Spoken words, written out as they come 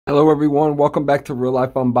Hello everyone, welcome back to Real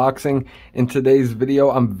Life Unboxing. In today's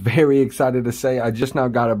video, I'm very excited to say I just now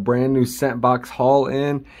got a brand new Scentbox haul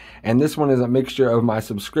in, and this one is a mixture of my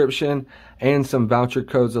subscription and some voucher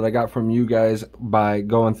codes that I got from you guys by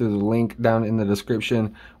going through the link down in the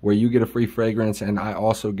description where you get a free fragrance and I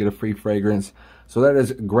also get a free fragrance. So that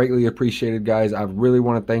is greatly appreciated, guys. I really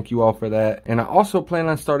want to thank you all for that. And I also plan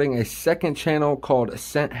on starting a second channel called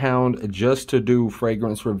Scent Hound just to do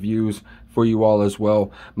fragrance reviews for you all as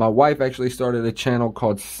well. My wife actually started a channel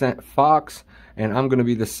called Scent Fox, and I'm going to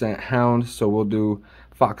be the Scent Hound, so we'll do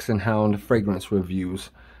Fox and Hound fragrance reviews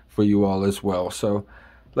for you all as well. So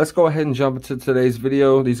let's go ahead and jump into today's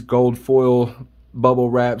video. These gold foil bubble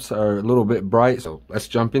wraps are a little bit bright, so let's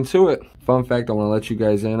jump into it. Fun fact I want to let you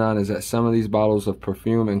guys in on is that some of these bottles of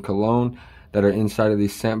perfume and cologne that are inside of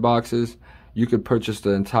these scent boxes, you could purchase the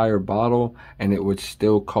entire bottle and it would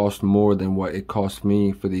still cost more than what it cost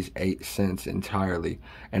me for these 8 scents entirely.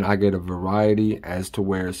 And I get a variety as to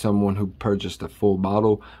where someone who purchased a full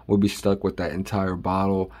bottle would be stuck with that entire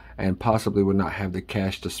bottle and possibly would not have the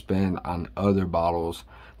cash to spend on other bottles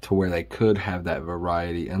to where they could have that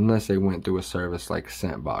variety unless they went through a service like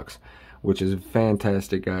Scentbox, which is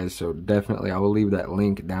fantastic, guys. So definitely I will leave that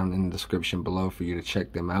link down in the description below for you to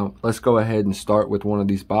check them out. Let's go ahead and start with one of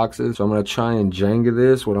these boxes. So I'm going to try and Jenga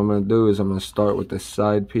this. What I'm going to do is I'm going to start with this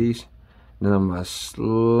side piece, then I'm going to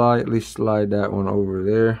slightly slide that one over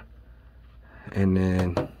there and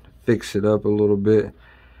then fix it up a little bit,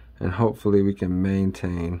 and hopefully we can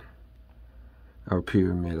maintain our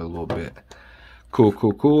pyramid a little bit.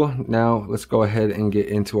 Cool. Now let's go ahead and get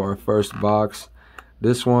into our first box.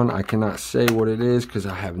 This one, I cannot say what it is because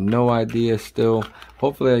I have no idea still.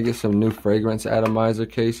 Hopefully I get some new fragrance atomizer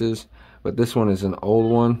cases, but this one is an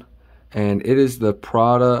old one, and it is the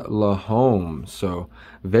Prada La Homme. So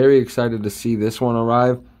very excited to see this one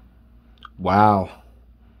arrive. Wow.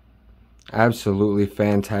 Absolutely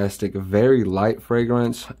fantastic. Very light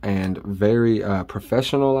fragrance and very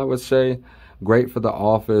professional, I would say. Great for the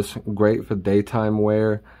office, great for daytime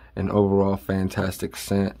wear, and overall fantastic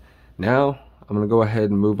scent. Now I'm going to go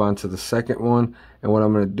ahead and move on to the second one, and what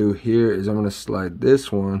I'm going to do here is I'm going to slide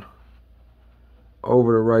this one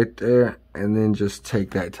over to right there and then just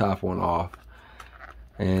take that top one off.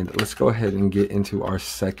 And let's go ahead and get into our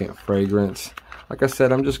second fragrance. Like I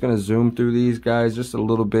said, I'm just going to zoom through these guys just a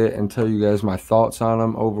little bit and tell you guys my thoughts on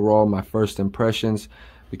them, overall my first impressions,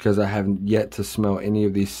 because I haven't yet to smell any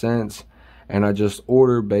of these scents, and I just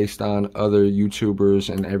order based on other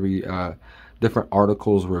YouTubers and every different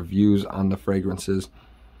articles, reviews on the fragrances.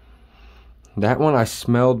 That one I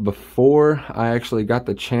smelled before I actually got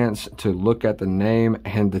the chance to look at the name,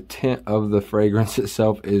 and the tint of the fragrance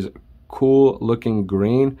itself is cool looking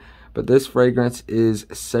green. But this fragrance is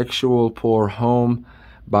Sexual Pour Homme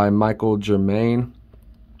by Michael Germain.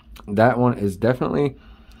 That one is definitely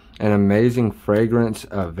an amazing fragrance,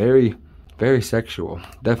 very sexual.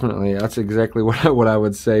 Definitely, that's exactly what I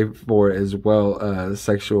would say for it as well.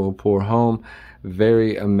 Sexual Pour Homme,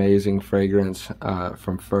 very amazing fragrance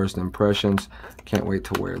from first impressions. Can't wait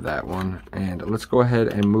to wear that one. And let's go ahead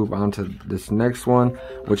and move on to this next one,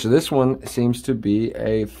 which this one seems to be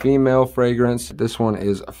a female fragrance. This one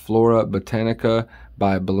is Flora Botanica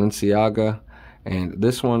by Balenciaga, and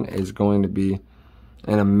this one is going to be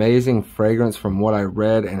an amazing fragrance from what I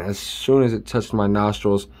read, and as soon as it touched my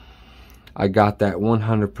nostrils, I got that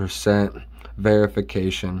 100%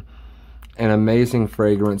 verification. An amazing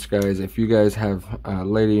fragrance, guys. If you guys have a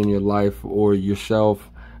lady in your life or yourself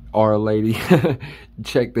are a lady,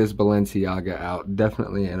 check this Balenciaga out.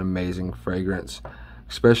 Definitely an amazing fragrance,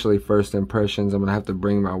 especially first impressions. I'm going to have to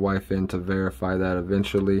bring my wife in to verify that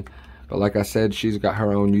eventually. But like I said, she's got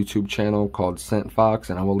her own YouTube channel called Scent Fox,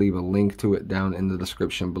 and I will leave a link to it down in the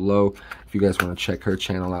description below if you guys want to check her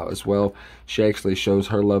channel out as well. She actually shows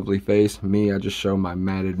her lovely face. Me, I just show my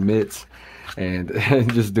matted mitts and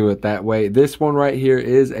just do it that way. This one right here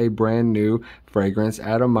is a brand new fragrance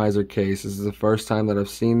atomizer case. This is the first time that I've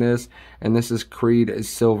seen this, and this is Creed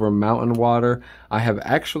Silver Mountain Water. I have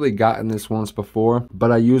actually gotten this once before,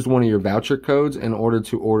 but I used one of your voucher codes in order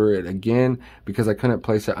to order it again because I couldn't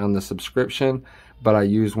place it on the subscription, but I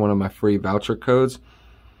used one of my free voucher codes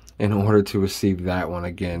in order to receive that one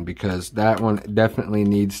again, because that one definitely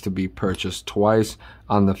needs to be purchased twice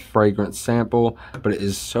on the fragrance sample, but it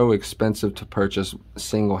is so expensive to purchase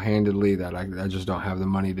single-handedly that I just don't have the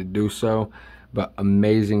money to do so. But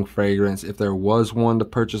amazing fragrance. If there was one to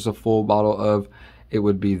purchase a full bottle of, it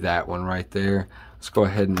would be that one right there. Let's go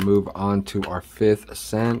ahead and move on to our fifth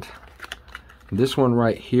scent. This one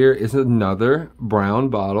right here is another brown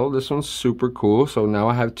bottle. This one's super cool. So now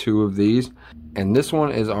I have 2 of these. And this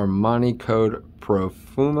one is Armani Code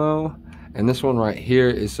Profumo. And this one right here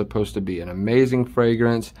is supposed to be an amazing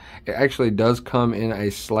fragrance. It actually does come in a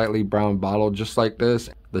slightly brown bottle just like this.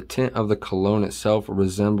 The tint of the cologne itself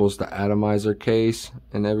resembles the atomizer case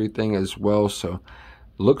and everything as well, so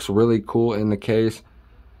looks really cool in the case.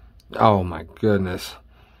 Oh my goodness.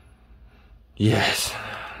 Yes,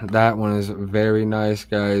 that one is very nice,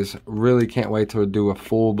 guys. Really can't wait to do a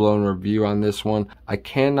full-blown review on this one. I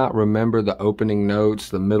cannot remember the opening notes,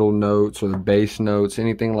 the middle notes, or the base notes,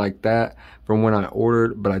 anything like that from when I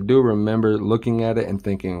ordered, but I do remember looking at it and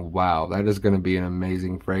thinking, wow, that is going to be an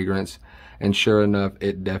amazing fragrance. And sure enough,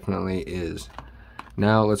 it definitely is.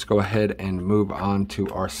 Now let's go ahead and move on to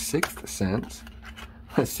our sixth scent.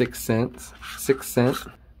 Sixth scent.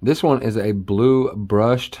 This one is a blue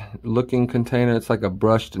brushed looking container. It's like a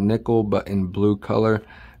brushed nickel, but in blue color.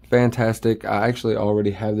 Fantastic. I actually already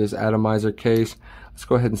have this atomizer case. Let's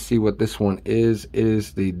go ahead and see what this one is. It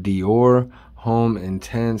is the Dior Home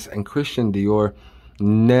Intense, and Christian Dior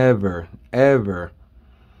never, ever,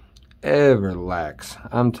 ever lacks.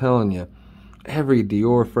 I'm telling you, every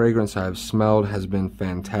Dior fragrance I've smelled has been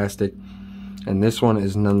fantastic, and this one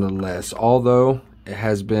is nonetheless. Although it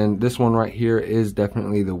has been, this one right here is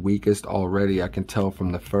definitely the weakest already. I can tell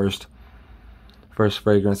from the first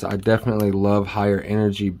fragrance. I definitely love Higher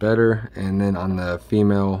Energy better, and then on the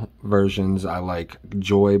female versions I like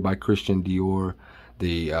Joy by Christian Dior,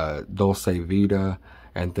 the Dulce Vita,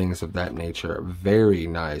 and things of that nature. Very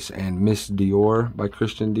nice. And Miss Dior by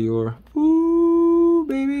Christian Dior. Ooh,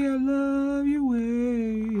 baby, I love your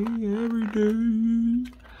way every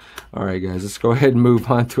day. Alright guys, let's go ahead and move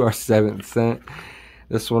on to our seventh scent.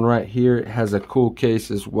 This one right here, it has a cool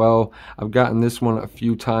case as well. I've gotten this one a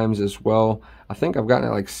few times as well. I think I've gotten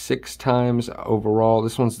it like 6 times overall.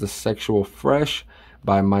 This one's the Sexual Fresh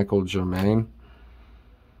by Michael Germain.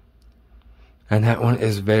 And that one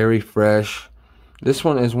is very fresh. This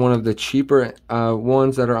one is one of the cheaper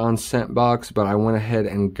ones that are on Scentbox, but I went ahead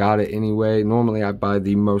and got it anyway. Normally I buy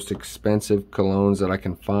the most expensive colognes that I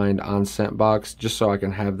can find on Scentbox, just so I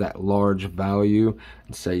can have that large value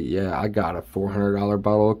and say, yeah, I got a $400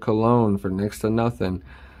 bottle of cologne for next to nothing.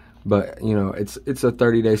 But you know, it's a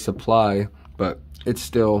 30-day supply, but it's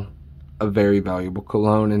still a very valuable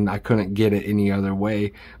cologne, and I couldn't get it any other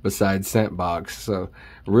way besides Scentbox. So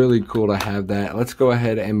really cool to have that. Let's go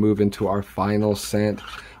ahead and move into our final scent,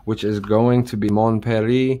 which is going to be Mon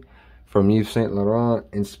Paris from Yves Saint Laurent,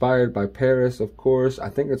 inspired by Paris, of course. I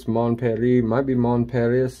think it's Mon Paris, might be Mon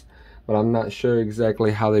Paris, but I'm not sure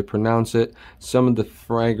exactly how they pronounce it. Some of the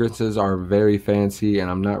fragrances are very fancy,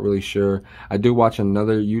 and I'm not really sure. I do watch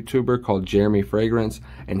another YouTuber called Jeremy Fragrance,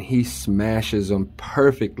 and he smashes them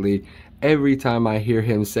perfectly. Every time I hear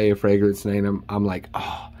him say a fragrance name, I'm like,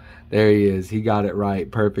 oh, there he is. He got it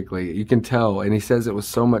right perfectly. You can tell, and he says it with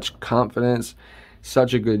so much confidence.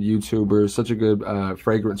 Such a good YouTuber, such a good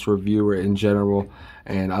fragrance reviewer in general,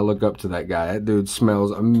 and I look up to that guy. That dude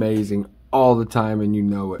smells amazing all the time, and you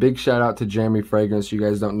know it. Big shout out to Jeremy Fragrance. You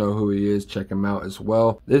guys don't know who he is, check him out as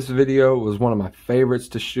well. This video was one of my favorites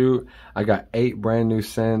to shoot. I got 8 brand new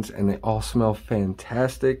scents, and they all smell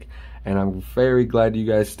fantastic, and I'm very glad you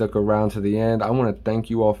guys stuck around to the end. I want to thank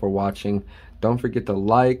you all for watching. Don't forget to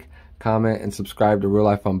like, comment, and subscribe to Real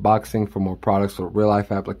Life Unboxing for more products with real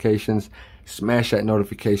life applications. Smash that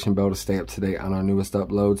notification bell to stay up to date on our newest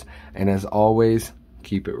uploads, and as always,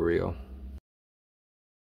 keep it real.